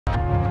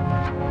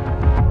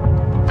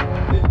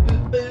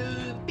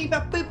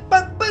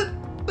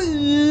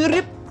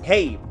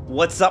Hey,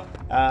 what's up?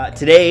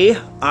 Today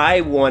I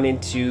wanted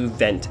to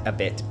vent a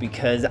bit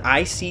because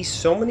I see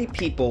so many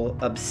people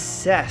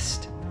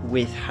obsessed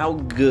with how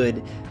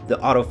good the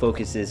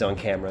autofocus is on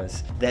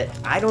cameras that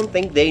I don't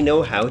think they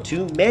know how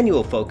to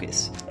manual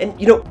focus. And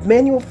you know,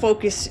 manual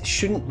focus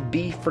shouldn't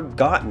be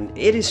forgotten.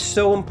 It is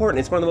so important.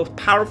 It's one of the most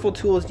powerful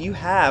tools you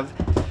have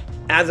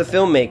as a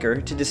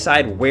filmmaker to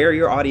decide where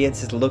your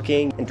audience is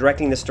looking and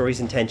directing the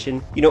story's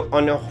intention. You know,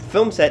 on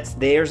film sets,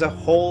 there's a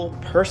whole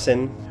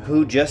person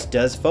who just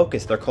does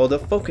focus. They're called a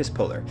focus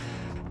puller.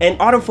 And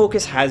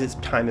autofocus has its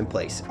time and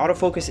place.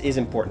 Autofocus is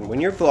important.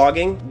 When you're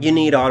vlogging, you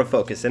need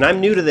autofocus. And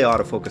I'm new to the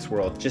autofocus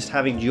world, just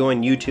having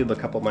joined YouTube a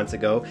couple months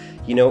ago.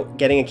 You know,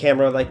 getting a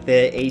camera like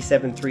the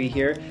A7 III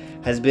here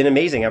has been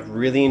amazing. I've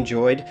really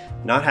enjoyed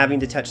not having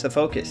to touch the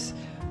focus.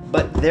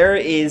 But there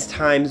is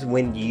times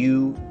when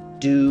you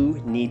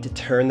do need to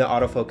turn the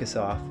autofocus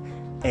off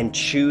and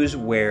choose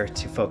where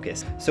to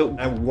focus. So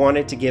I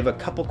wanted to give a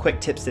couple quick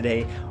tips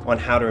today on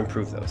how to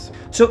improve those.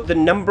 So the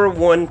number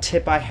one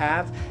tip I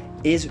have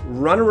is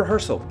run a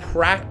rehearsal.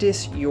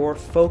 Practice your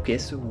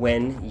focus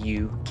when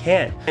you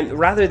can. And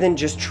rather than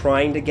just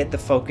trying to get the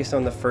focus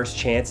on the first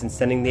chance and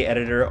sending the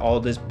editor all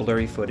this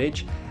blurry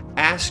footage,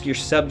 ask your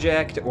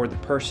subject or the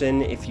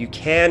person, if you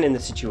can in the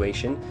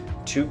situation,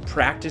 to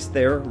practice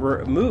their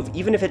move.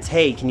 Even if it's,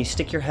 hey, can you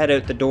stick your head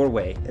out the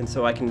doorway and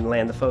so I can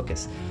land the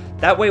focus.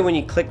 That way when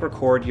you click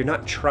record, you're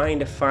not trying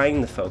to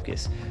find the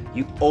focus.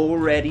 You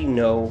already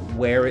know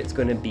where it's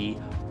going to be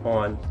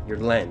on your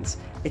lens.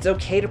 It's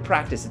okay to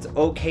practice. It's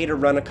okay to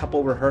run a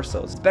couple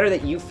rehearsals. It's better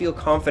that you feel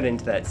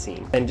confident in that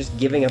scene than just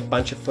giving a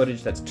bunch of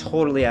footage that's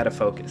totally out of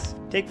focus.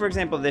 Take for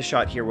example this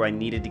shot here where I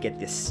needed to get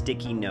this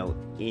sticky note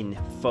in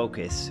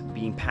focus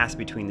being passed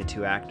between the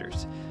two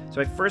actors. So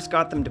I first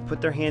got them to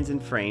put their hands in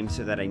frame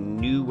so that I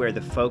knew where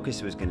the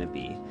focus was going to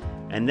be.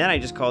 And then I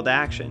just called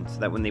action so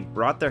that when they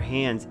brought their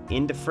hands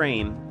into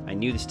frame, I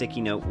knew the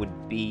sticky note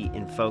would be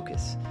in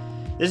focus.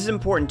 This is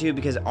important too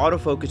because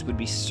autofocus would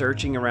be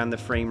searching around the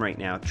frame right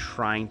now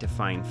trying to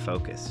find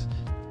focus.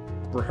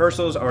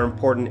 Rehearsals are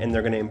important and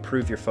they're going to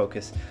improve your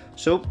focus.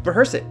 So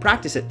rehearse it,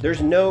 practice it.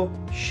 There's no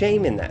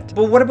shame in that.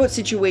 But what about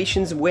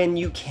situations when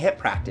you can't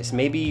practice?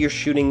 Maybe you're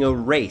shooting a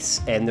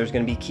race and there's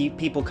going to be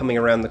people coming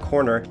around the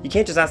corner. You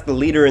can't just ask the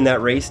leader in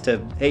that race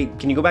to, hey,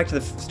 can you go back to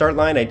the start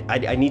line?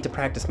 I need to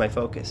practice my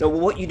focus. So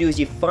what you do is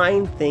you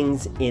find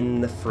things in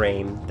the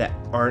frame that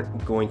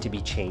aren't going to be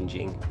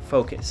changing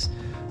focus.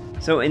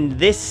 So in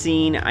this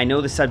scene, I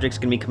know the subject's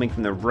gonna be coming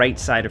from the right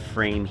side of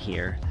frame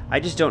here. I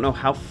just don't know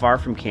how far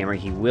from camera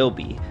he will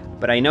be,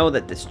 but I know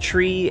that this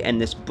tree and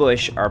this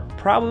bush are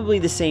probably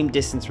the same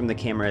distance from the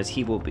camera as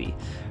he will be.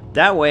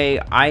 That way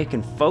I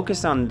can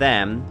focus on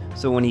them,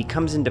 so when he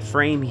comes into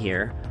frame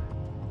here,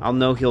 I'll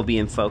know he'll be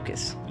in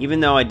focus,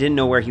 even though I didn't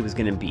know where he was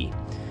gonna be.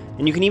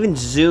 And you can even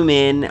zoom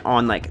in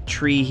on like a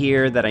tree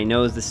here that I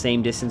know is the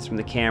same distance from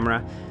the camera.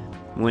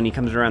 When he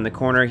comes around the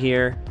corner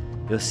here,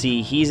 you'll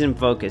see he's in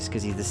focus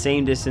because he's the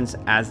same distance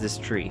as this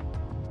tree.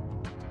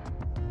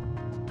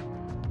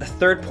 The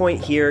third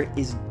point here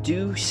is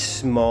do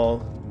small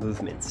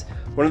movements.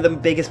 One of the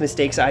biggest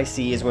mistakes I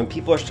see is when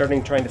people are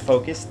trying to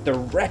focus, they're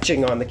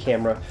retching on the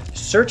camera,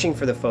 searching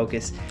for the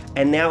focus,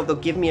 and now they'll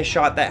give me a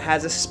shot that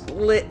has a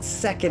split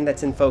second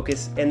that's in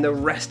focus and the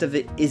rest of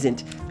it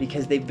isn't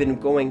because they've been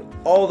going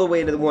all the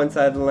way to the one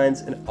side of the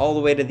lens and all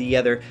the way to the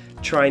other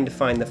trying to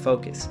find the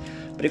focus.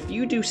 But if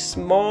you do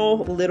small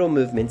little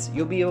movements,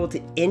 you'll be able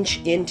to inch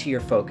into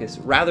your focus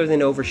rather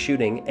than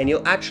overshooting, and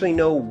you'll actually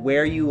know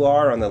where you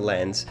are on the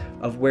lens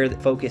of where the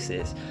focus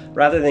is,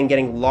 rather than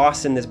getting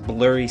lost in this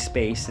blurry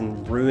space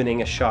and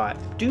ruining a shot.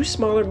 Do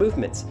smaller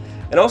movements.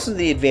 And also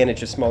the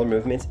advantage of smaller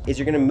movements is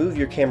you're going to move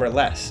your camera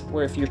less,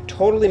 where if you're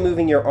totally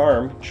moving your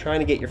arm trying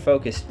to get your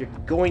focus, you're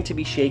going to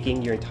be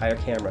shaking your entire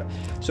camera.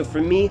 So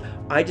for me,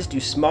 I just do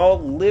small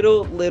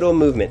little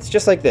movements,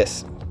 just like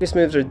this. Focus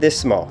moves are this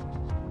small.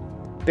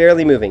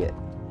 Barely moving it,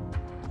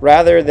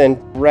 rather than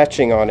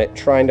retching on it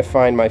trying to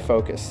find my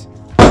focus.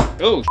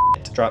 Oh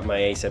shit, dropped my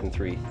A7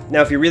 III.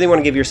 Now if you really want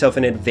to give yourself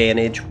an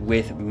advantage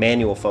with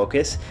manual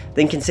focus,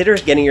 then consider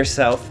getting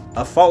yourself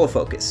a follow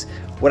focus.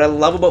 What I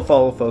love about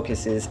follow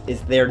focus is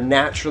they're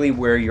naturally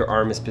where your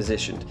arm is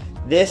positioned.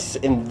 This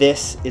and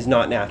this is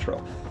not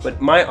natural,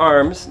 but my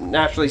arms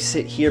naturally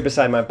sit here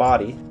beside my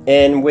body,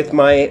 and with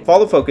my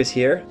follow focus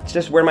here, it's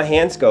just where my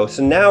hands go.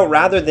 So now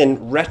rather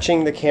than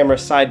retching the camera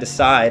side to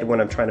side when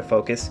I'm trying to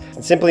focus,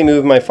 I simply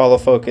move my follow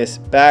focus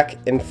back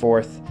and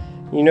forth.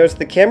 You notice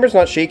the camera's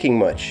not shaking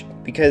much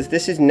because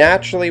this is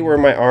naturally where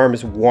my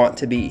arms want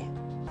to be.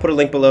 Put a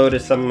link below to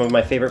some of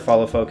my favorite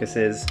follow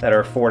focuses that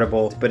are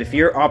affordable, but if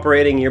you're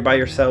operating, you're by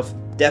yourself,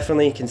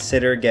 definitely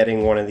consider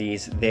getting one of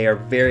these. They are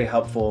very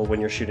helpful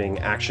when you're shooting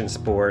action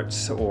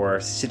sports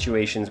or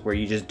situations where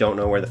you just don't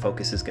know where the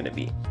focus is going to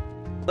be.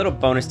 Little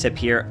bonus tip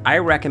here, I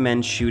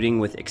recommend shooting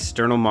with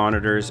external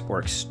monitors or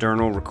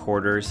external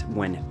recorders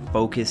when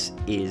focus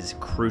is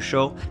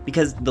crucial,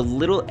 because the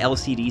little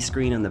LCD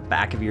screen on the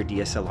back of your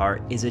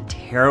DSLR is a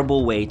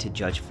terrible way to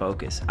judge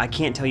focus. I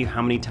can't tell you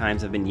how many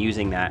times I've been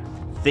using that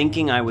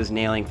thinking I was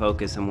nailing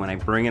focus, and when I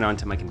bring it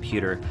onto my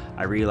computer,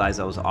 I realize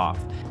I was off.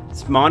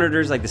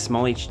 Monitors like the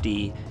Small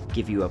HD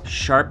give you a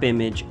sharp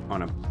image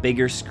on a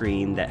bigger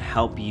screen that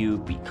help you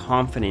be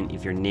confident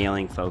if you're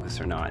nailing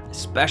focus or not,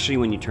 especially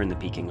when you turn the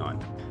peaking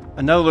on.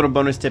 Another little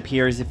bonus tip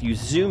here is if you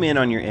zoom in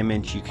on your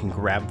image, you can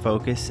grab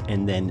focus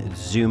and then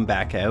zoom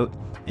back out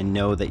and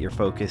know that your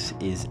focus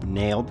is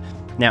nailed.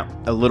 Now,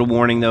 a little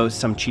warning though,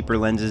 some cheaper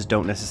lenses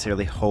don't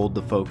necessarily hold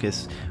the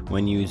focus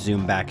when you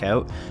zoom back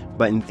out,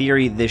 but in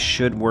theory, this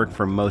should work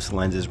for most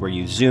lenses where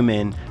you zoom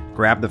in,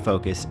 grab the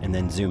focus, and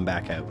then zoom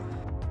back out.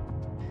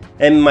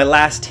 And my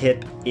last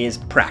tip is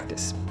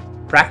practice.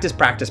 Practice,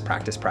 practice,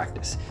 practice,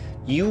 practice.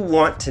 You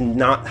want to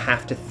not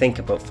have to think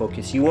about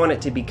focus. You want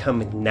it to become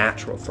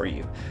natural for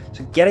you.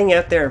 So getting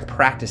out there and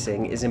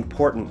practicing is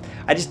important.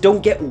 I just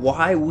don't get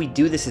why we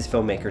do this as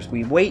filmmakers.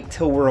 We wait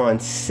till we're on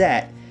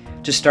set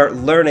to start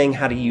learning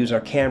how to use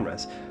our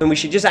cameras. And we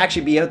should just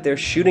actually be out there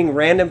shooting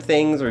random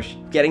things or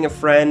getting a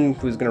friend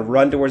who's gonna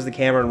run towards the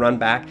camera and run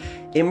back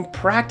and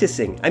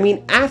practicing. I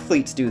mean,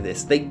 athletes do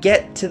this. They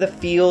get to the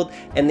field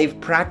and they've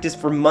practiced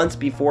for months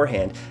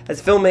beforehand.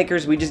 As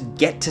filmmakers, we just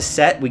get to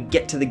set, we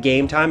get to the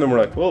game time and we're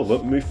like, well,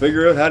 let me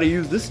figure out how to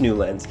use this new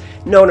lens.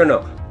 No, no,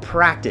 no,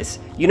 practice.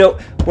 You know,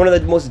 one of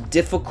the most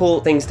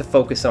difficult things to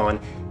focus on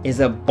is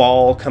a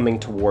ball coming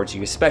towards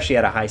you, especially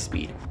at a high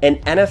speed. In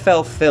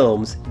NFL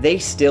films, they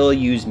still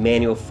use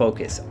manual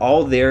focus.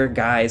 All their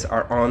guys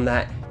are on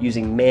that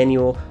using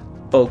manual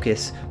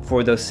focus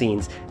for those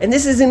scenes. And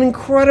this is an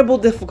incredible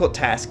difficult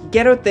task.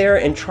 Get out there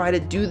and try to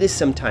do this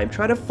sometime.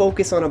 Try to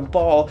focus on a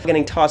ball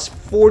getting tossed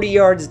 40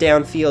 yards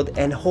downfield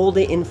and hold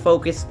it in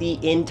focus the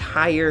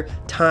entire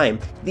time.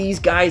 These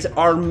guys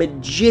are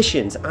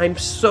magicians. I'm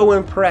so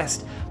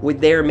impressed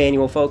with their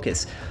manual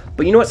focus.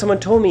 But you know what someone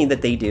told me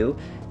that they do?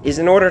 Is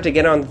in order to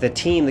get on the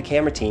team, the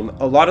camera team,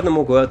 a lot of them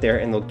will go out there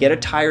and they'll get a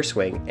tire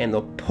swing and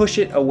they'll push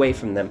it away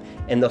from them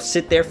and they'll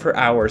sit there for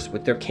hours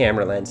with their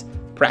camera lens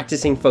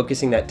practicing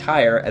focusing that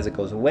tire as it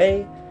goes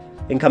away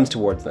and comes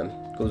towards them.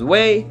 Goes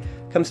away,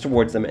 comes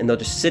towards them, and they'll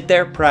just sit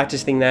there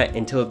practicing that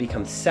until it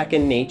becomes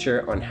second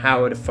nature on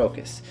how to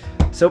focus.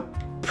 So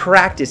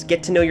practice,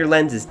 get to know your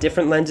lenses.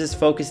 Different lenses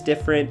focus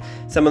different.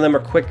 Some of them are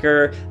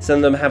quicker, some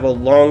of them have a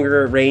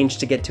longer range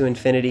to get to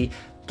infinity.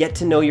 Get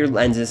to know your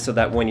lenses so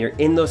that when you're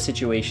in those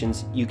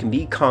situations, you can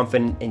be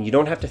confident and you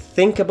don't have to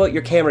think about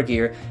your camera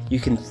gear. You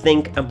can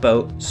think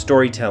about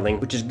storytelling,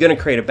 which is gonna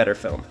create a better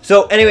film.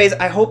 So anyways,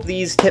 I hope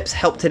these tips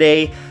help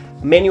today.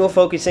 Manual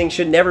focusing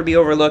should never be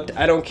overlooked.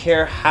 I don't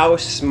care how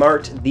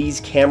smart these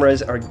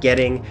cameras are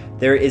getting.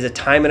 There is a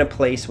time and a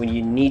place when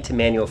you need to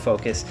manual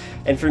focus.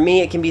 And for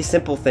me, it can be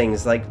simple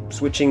things like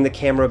switching the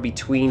camera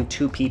between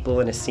two people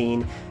in a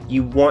scene.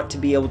 You want to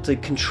be able to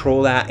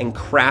control that and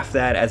craft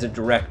that as a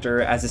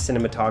director, as a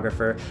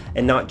cinematographer,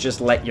 and not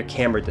just let your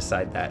camera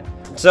decide that.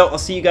 So I'll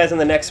see you guys on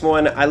the next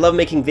one. I love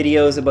making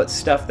videos about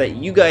stuff that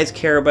you guys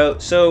care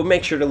about, so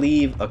make sure to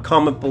leave a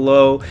comment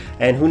below,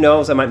 and who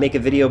knows, I might make a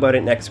video about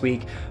it next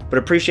week. But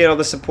appreciate all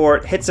the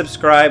support. Hit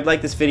subscribe,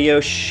 like this video,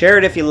 share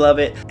it if you love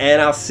it,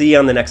 and I'll see you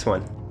on the next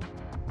one.